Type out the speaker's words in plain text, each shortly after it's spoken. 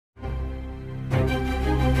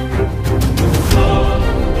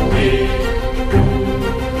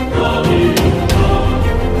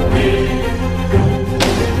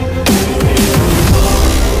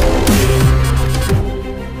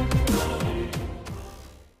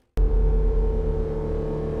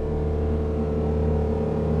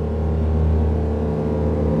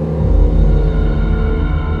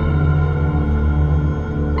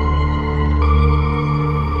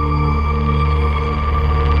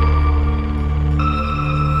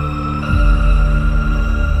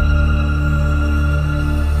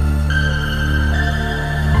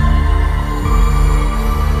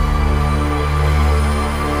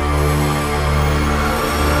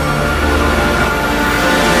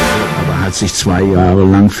sich 2 Jahre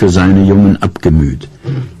lang für seine Jungen abgemüht.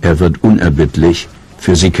 Er wird unerbittlich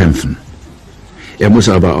für sie kämpfen. Er muss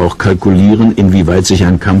aber auch kalkulieren, inwieweit sich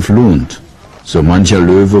ein Kampf lohnt. So mancher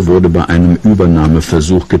Löwe wurde bei einem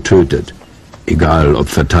Übernahmeversuch getötet, egal ob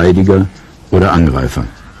Verteidiger oder Angreifer.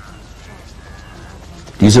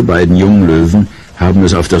 Diese beiden jungen Löwen haben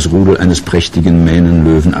es auf das Rudel eines prächtigen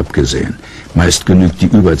Mähnenlöwen abgesehen. Meist genügt die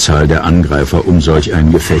Überzahl der Angreifer, um solch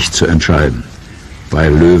ein Gefecht zu entscheiden.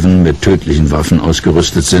 Weil Löwen mit tödlichen Waffen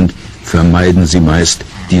ausgerüstet sind, vermeiden sie meist,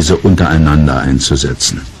 diese untereinander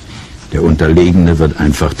einzusetzen. Der Unterlegene wird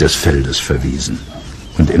einfach des Feldes verwiesen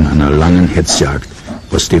und in einer langen Hetzjagd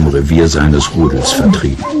aus dem Revier seines Rudels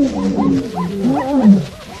vertrieben.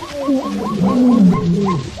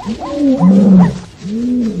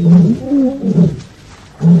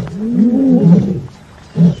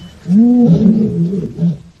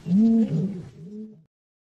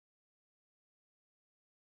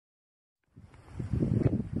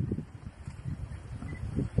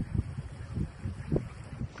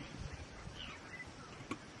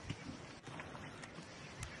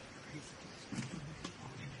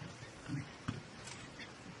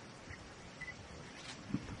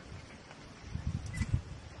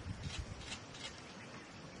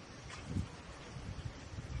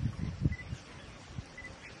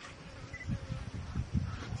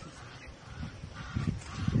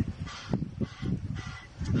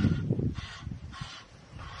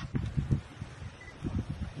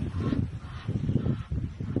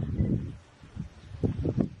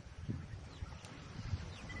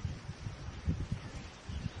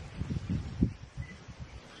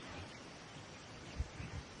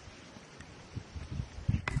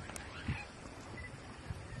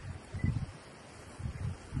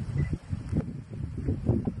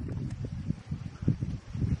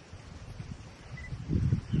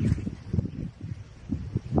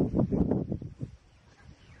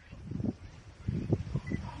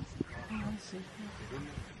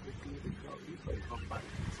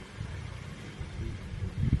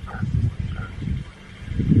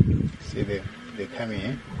 See, they're coming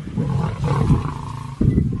in.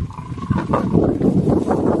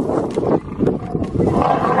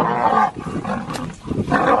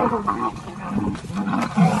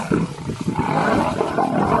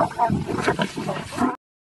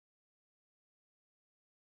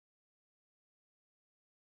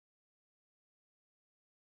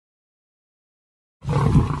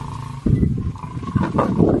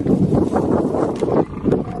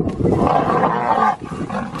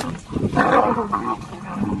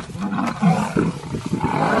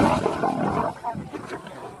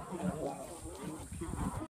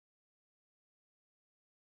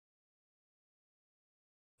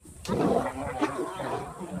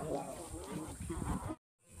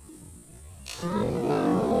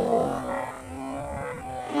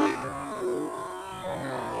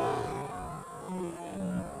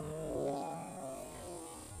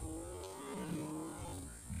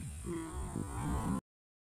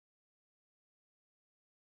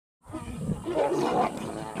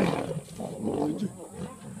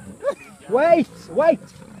 Wait! Wait!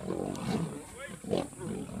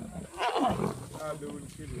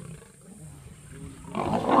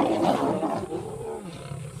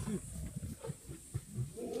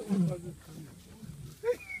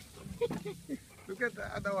 Look at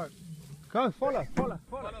the other one. Come, follow.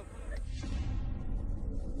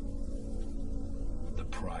 The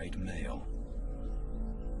pride male.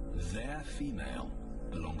 Their female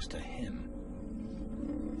belongs to him.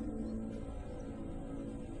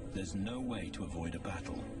 There's no way to avoid a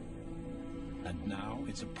battle. And now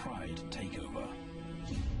it's a pride takeover.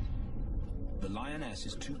 The lioness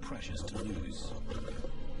is too precious to lose.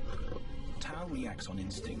 Tao reacts on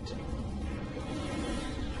instinct.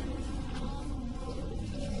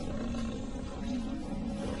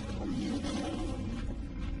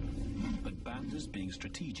 But Banda's being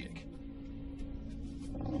strategic.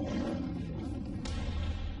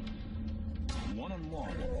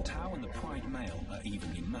 One-on-one, Tao and the pride male are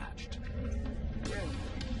evenly matched.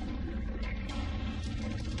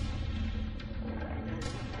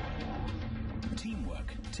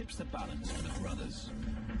 Teamwork tips the balance for the brothers.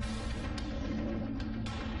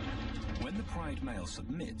 When the pride male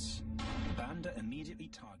submits, Banda immediately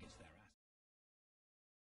targets their ass.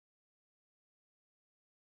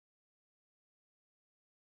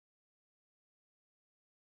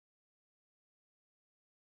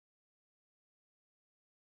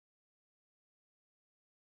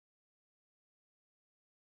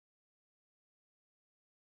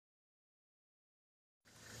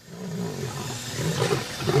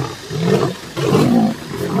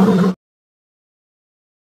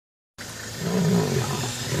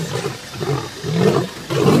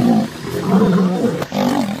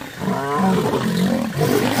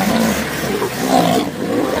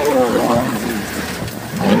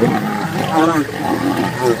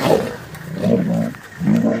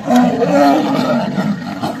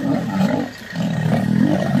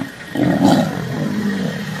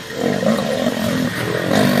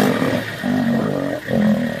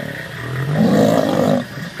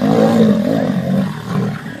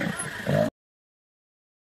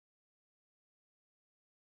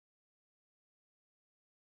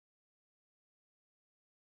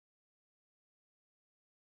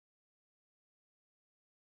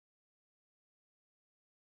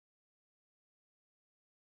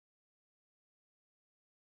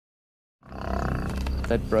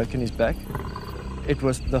 They'd broken his back. It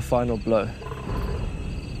was the final blow.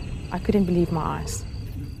 I couldn't believe my eyes.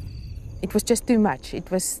 It was just too much.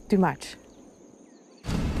 It was too much.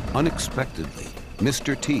 Unexpectedly,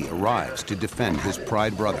 Mr. T arrives to defend his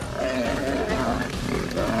pride brother.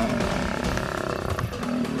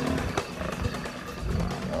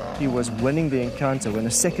 He was winning the encounter when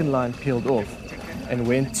a second lion peeled off and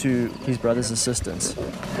went to his brother's assistance.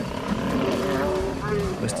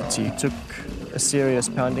 Mr. T took a serious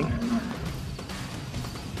pounding.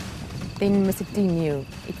 Then Mr. T knew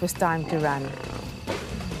it was time to run.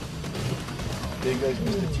 There goes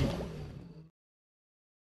Mr. T.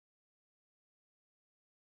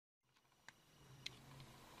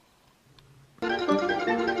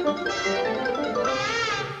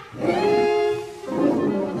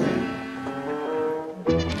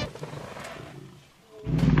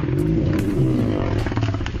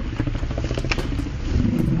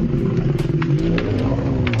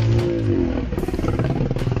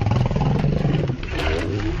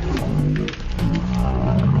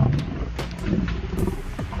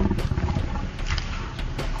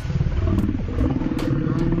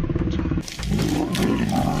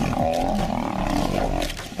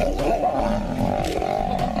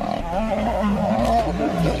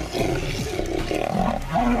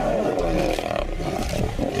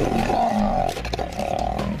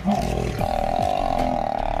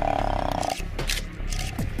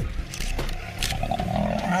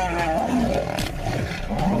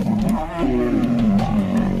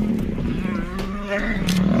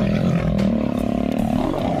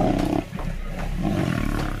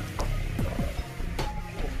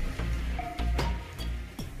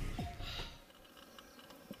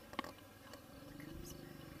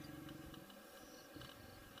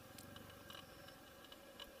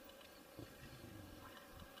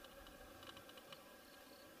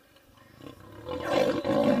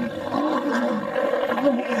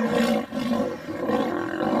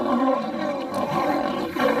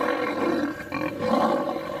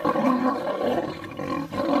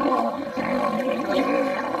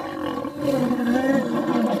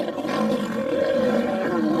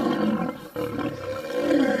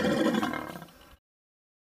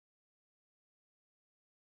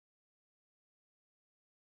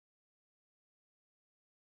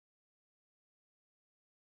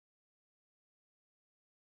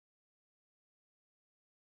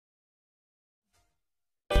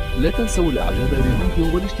 لا تنسوا الاعجاب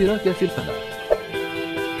بالفيديو والاشتراك في القناة.